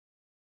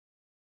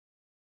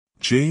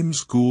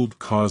James Gould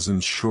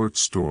Cozzens' short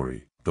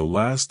story, The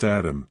Last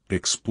Adam,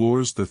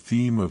 explores the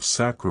theme of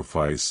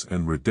sacrifice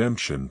and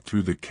redemption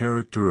through the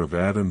character of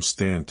Adam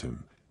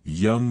Stanton, a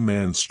young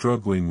man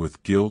struggling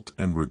with guilt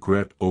and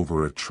regret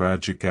over a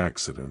tragic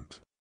accident.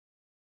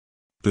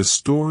 The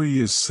story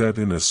is set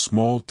in a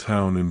small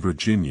town in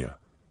Virginia,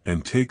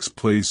 and takes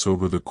place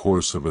over the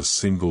course of a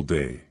single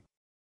day.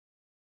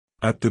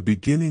 At the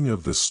beginning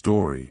of the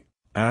story,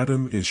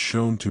 Adam is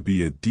shown to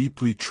be a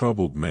deeply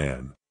troubled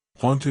man,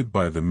 haunted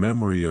by the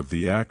memory of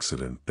the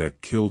accident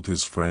that killed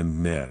his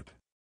friend Ned.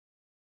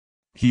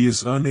 He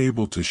is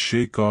unable to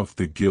shake off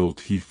the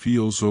guilt he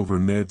feels over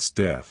Ned's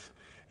death,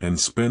 and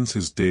spends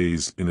his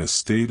days in a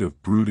state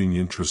of brooding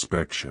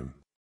introspection.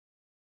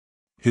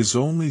 His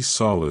only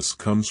solace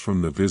comes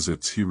from the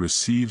visits he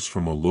receives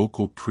from a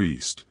local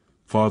priest,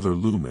 Father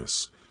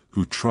Loomis,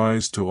 who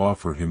tries to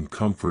offer him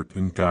comfort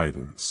and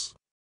guidance.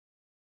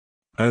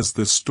 As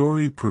the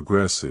story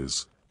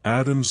progresses,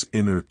 Adam's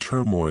inner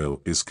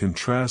turmoil is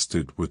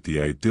contrasted with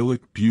the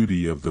idyllic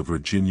beauty of the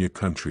Virginia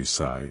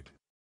countryside.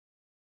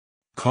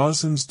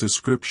 Cozzens'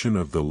 description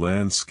of the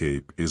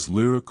landscape is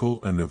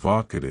lyrical and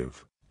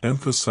evocative,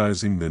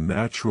 emphasizing the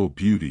natural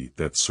beauty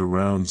that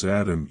surrounds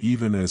Adam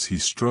even as he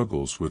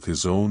struggles with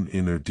his own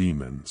inner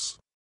demons.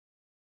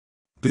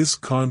 This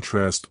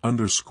contrast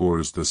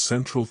underscores the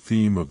central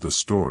theme of the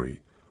story,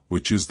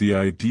 which is the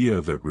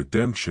idea that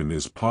redemption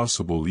is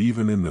possible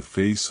even in the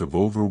face of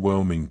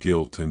overwhelming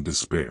guilt and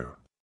despair.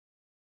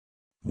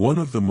 One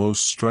of the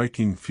most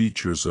striking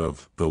features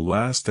of The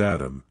Last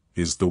Adam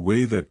is the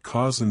way that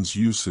Cozzens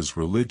uses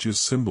religious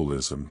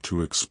symbolism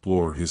to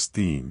explore his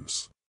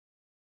themes.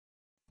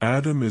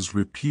 Adam is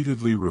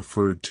repeatedly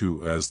referred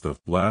to as the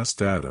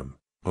last Adam,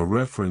 a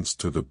reference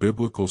to the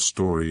biblical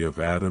story of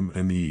Adam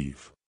and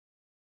Eve.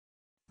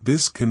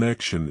 This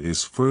connection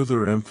is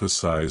further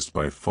emphasized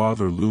by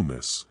Father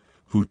Loomis,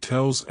 who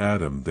tells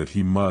Adam that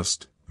he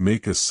must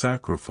make a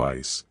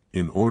sacrifice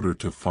in order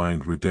to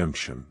find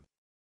redemption.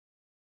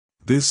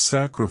 This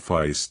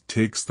sacrifice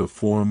takes the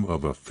form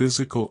of a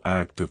physical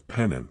act of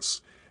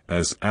penance,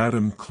 as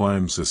Adam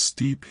climbs a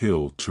steep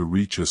hill to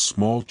reach a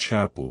small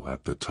chapel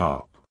at the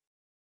top.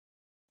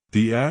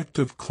 The act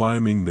of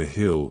climbing the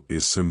hill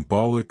is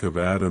symbolic of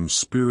Adam's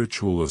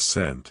spiritual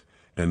ascent,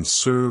 and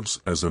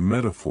serves as a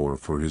metaphor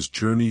for his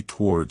journey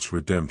towards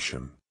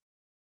redemption.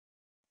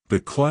 The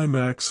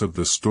climax of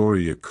the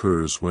story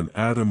occurs when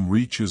Adam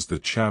reaches the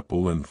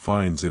chapel and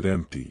finds it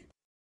empty.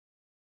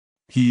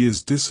 He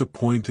is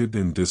disappointed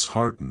and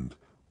disheartened,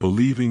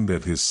 believing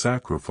that his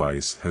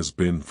sacrifice has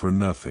been for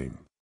nothing.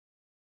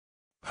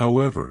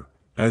 However,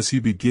 as he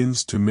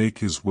begins to make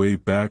his way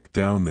back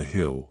down the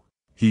hill,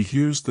 he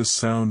hears the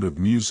sound of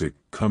music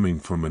coming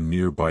from a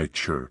nearby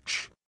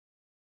church.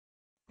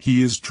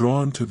 He is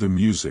drawn to the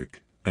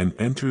music, and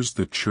enters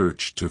the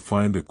church to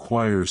find a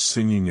choir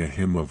singing a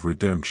hymn of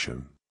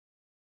redemption.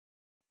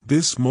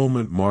 This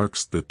moment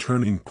marks the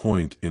turning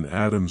point in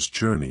Adam's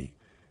journey,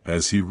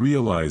 as he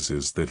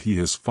realizes that he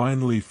has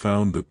finally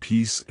found the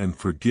peace and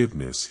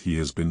forgiveness he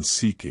has been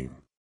seeking.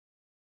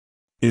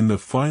 In the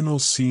final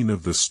scene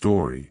of the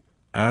story,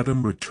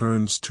 Adam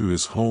returns to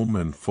his home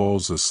and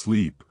falls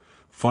asleep,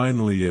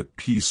 finally at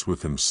peace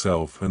with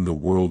himself and the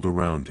world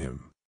around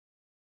him.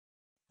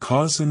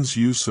 Cozzens'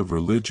 use of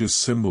religious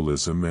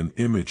symbolism and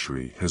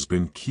imagery has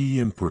been key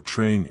in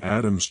portraying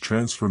Adam's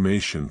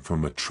transformation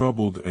from a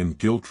troubled and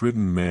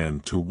guilt-ridden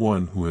man to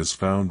one who has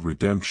found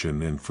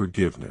redemption and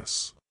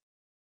forgiveness.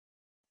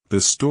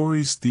 The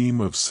story's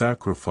theme of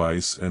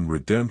sacrifice and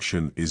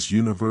redemption is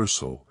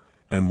universal,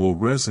 and will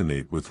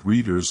resonate with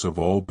readers of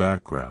all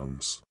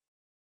backgrounds.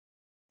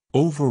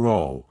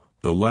 Overall,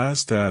 The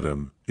Last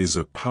Adam is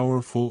a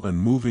powerful and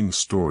moving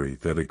story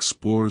that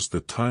explores the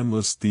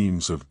timeless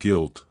themes of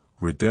guilt,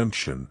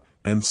 redemption,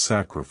 and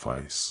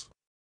sacrifice.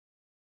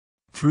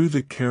 Through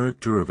the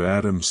character of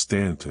Adam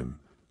Stanton,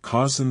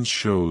 Cozzens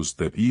shows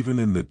that even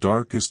in the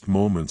darkest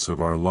moments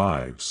of our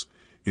lives,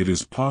 it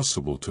is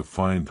possible to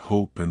find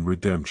hope and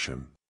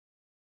redemption.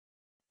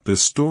 The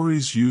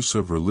story's use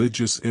of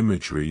religious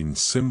imagery and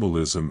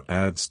symbolism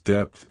adds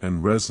depth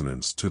and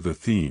resonance to the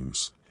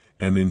themes,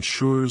 and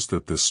ensures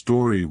that the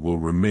story will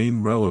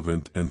remain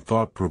relevant and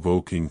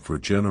thought-provoking for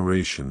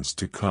generations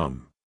to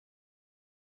come.